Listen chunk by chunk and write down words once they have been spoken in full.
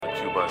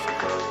about you.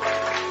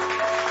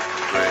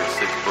 Grade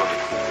 6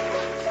 bullets.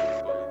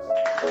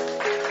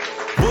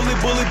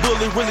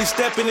 Bully, really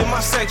stepping in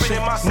my section.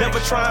 Never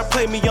try and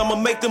play me, I'ma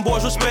make them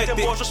boys respect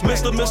it.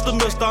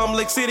 Mister, I'm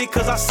Lake City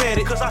cause I said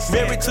it.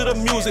 Married to the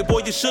music,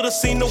 boy, you should've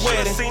seen the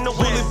wedding.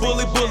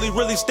 Bully,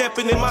 really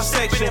stepping in my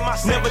section.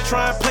 Never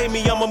try and play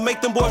me, I'ma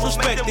make them boys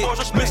respect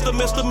it.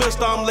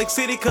 Mister, I'm Lake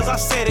City cause I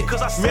said it.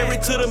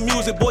 Married to the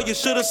music, boy, you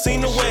should've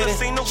seen the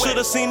wedding.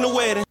 Should've seen the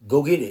wedding.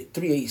 Go Get It,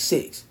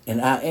 386,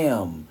 and I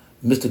am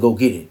Mr. Go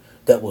Get It.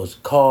 That was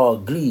Carl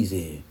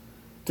Gleazy,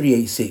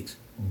 386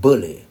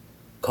 Bully.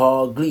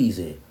 Carl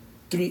Gleazy,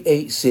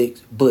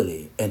 386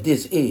 Bully, and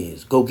this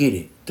is Go Get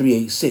It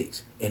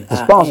 386. And the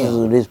sponsors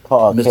of this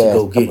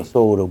podcast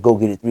episode of Go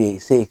Get It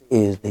 386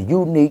 is the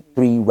Unique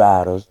Three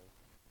Riders,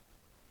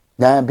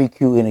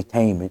 9BQ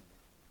Entertainment,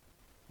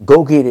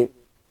 Go Get It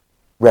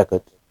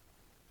Records,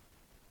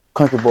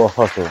 Country Boy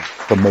Hustle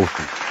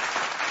Promotion.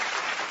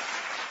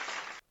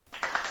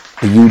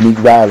 The Unique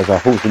Riders are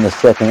hosting the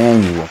second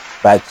annual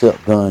Bikes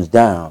Up, Guns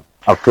Down,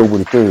 October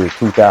the 3rd,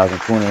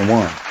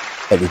 2021.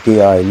 At the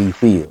J.R.E. Lee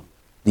Field.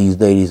 These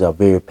ladies are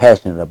very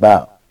passionate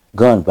about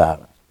gun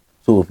violence.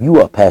 So if you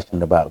are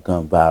passionate about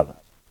gun violence,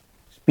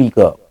 speak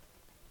up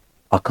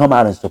or come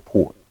out and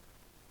support.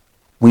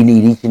 We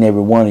need each and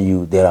every one of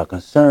you that are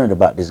concerned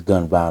about this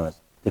gun violence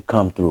to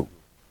come through.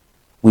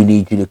 We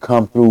need you to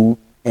come through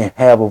and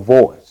have a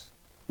voice.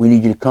 We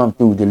need you to come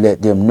through to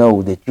let them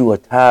know that you are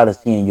tired of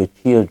seeing your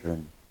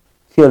children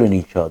killing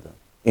each other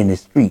in the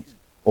streets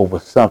over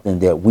something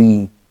that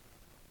we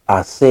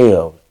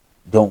ourselves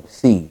don't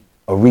see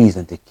a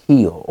reason to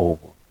kill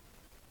over.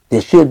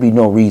 There should be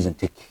no reason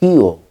to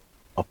kill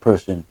a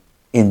person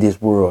in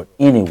this world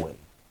anyway,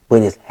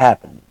 but it's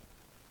happening.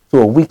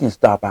 So if we can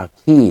stop our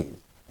kids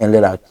and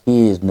let our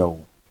kids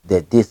know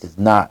that this is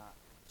not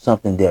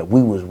something that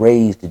we was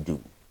raised to do.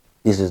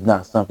 This is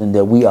not something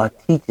that we are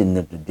teaching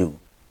them to do.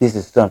 This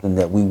is something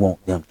that we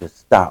want them to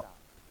stop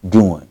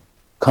doing.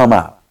 Come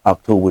out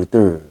October the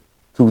 3rd,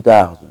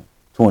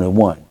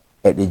 2021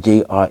 at the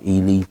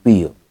J.R.E. Lee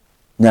Field.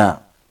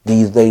 Now,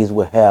 these ladies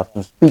will have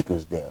some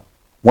speakers there.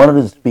 One of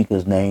the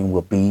speakers' name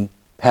will be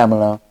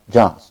Pamela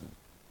Johnson.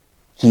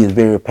 She is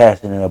very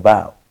passionate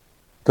about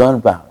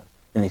gun violence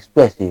and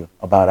especially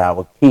about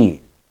our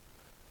kids.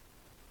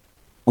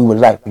 We would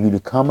like for you to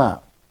come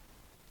out,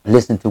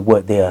 listen to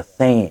what they are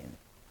saying.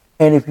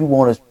 And if you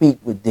want to speak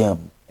with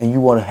them and you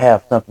want to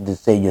have something to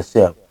say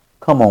yourself,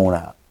 come on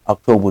out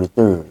October the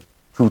 3rd,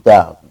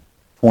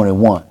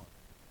 2021.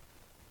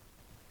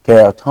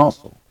 Carol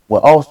Thompson will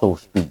also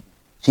speak.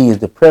 She is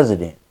the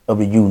president of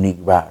the Unique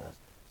Riders.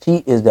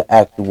 She is the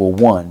actual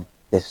one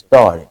that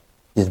started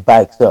this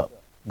Bikes Up,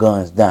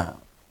 Guns Down.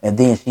 And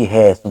then she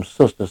had some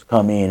sisters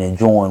come in and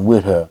join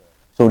with her.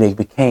 So they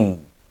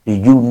became the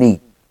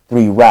Unique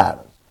Three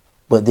Riders.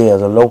 But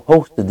there's a low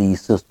host of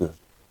these sisters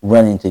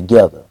running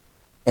together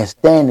and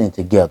standing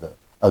together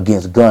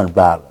against gun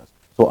violence.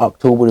 So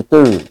October the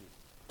 3rd,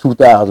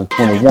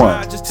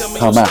 2021,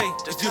 come out.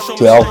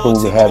 They also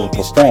will be having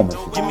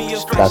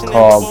performances by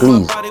Carl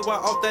Gleazy,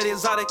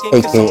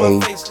 a.k.a.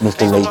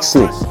 Mr. Lake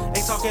City.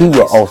 He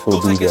will also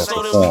be there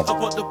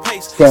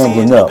performing,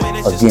 standing up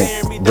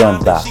against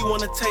gun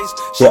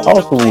violence. There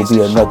also will be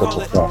another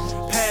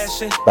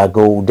performance by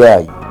Gold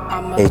Dahlia,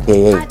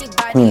 a.k.a.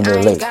 Queen of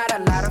the Lake.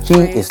 She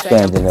is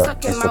standing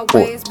up and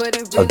supporting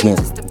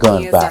against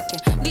gun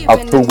violence.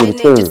 October the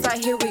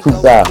 3rd,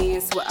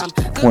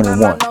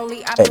 2021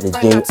 at the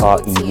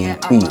J.R.E.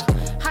 Field.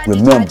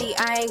 Remember,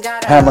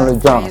 Pamela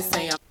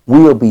Johnson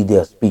will be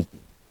there speaking.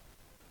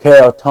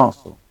 Carol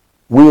Thompson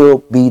will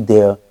be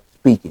there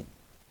speaking.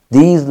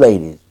 These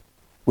ladies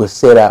will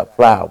set out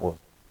flowers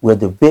where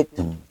the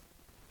victim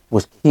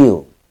was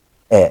killed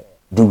at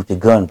due to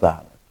gun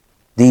violence.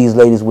 These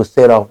ladies will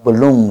set off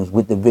balloons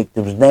with the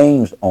victims'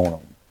 names on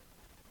them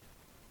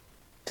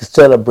to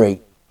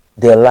celebrate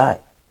their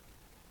life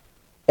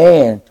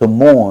and to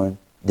mourn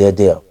their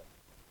death.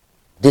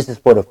 This is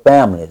for the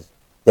families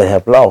that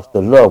have lost a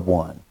loved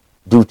one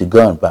due to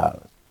gun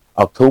violence.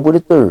 October the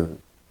 3rd,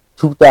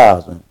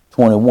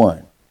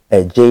 2021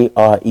 at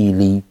J.R.E.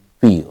 Lee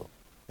Field.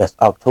 That's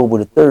October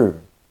the 3rd,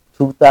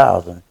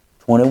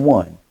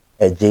 2021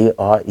 at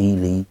J.R.E.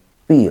 Lee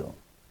Field.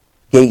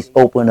 Gates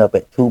open up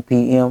at 2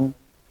 p.m.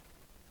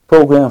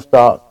 Program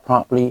starts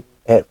promptly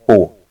at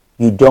 4.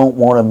 You don't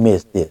want to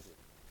miss this.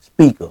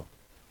 Speaker,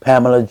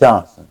 Pamela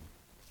Johnson.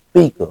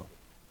 Speaker,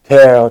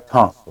 Carol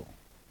Thompson.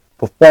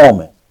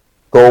 Performance,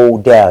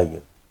 Gold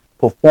Dahlia.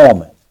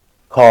 Performance,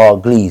 Carl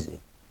Gleazy.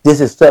 This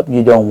is something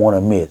you don't want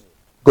to miss.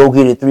 Go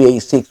Get It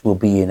 386 will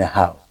be in the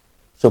house,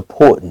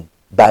 supporting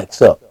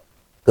Bikes Up,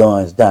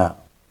 Guns Down.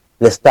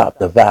 Let's stop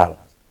the violence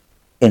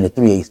in the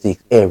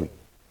 386 area.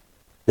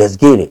 Let's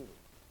get it,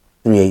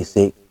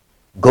 386.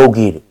 Go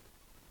Get It,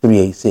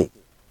 386.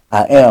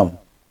 I am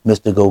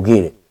Mr. Go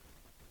Get It.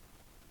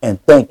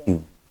 And thank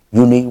you,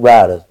 Unique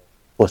Riders,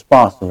 for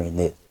sponsoring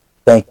this.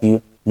 Thank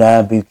you,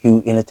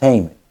 9BQ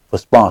Entertainment, for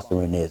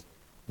sponsoring this.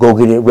 Go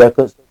Get It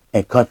Records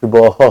and Country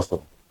Boy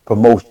Hustle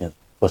Promotions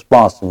for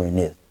sponsoring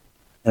this.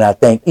 And I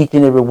thank each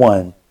and every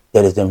one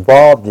that is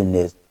involved in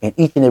this and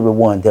each and every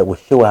one that will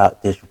show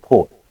out this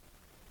report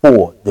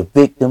for the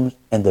victims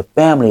and the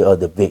family of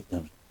the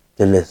victims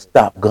to let's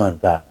stop gun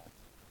violence.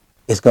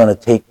 It's going to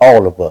take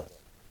all of us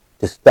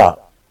to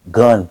stop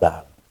gun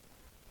violence.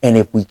 And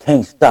if we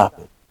can't stop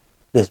it,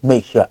 let's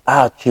make sure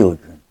our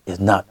children is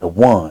not the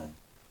one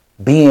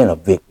being a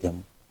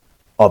victim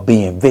or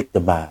being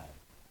victimized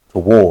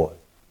toward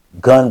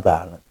gun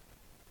violence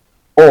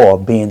or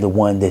being the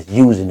one that's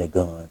using the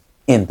guns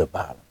in the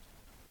violence.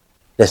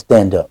 Let's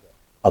stand up.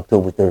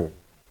 October 3rd,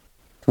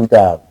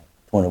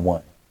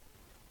 2021.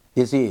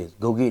 This is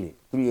Go Get It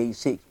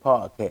 386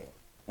 podcast,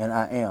 and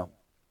I am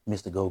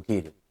Mr. Go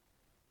Get It.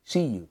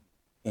 See you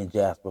in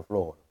Jasper,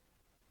 Florida.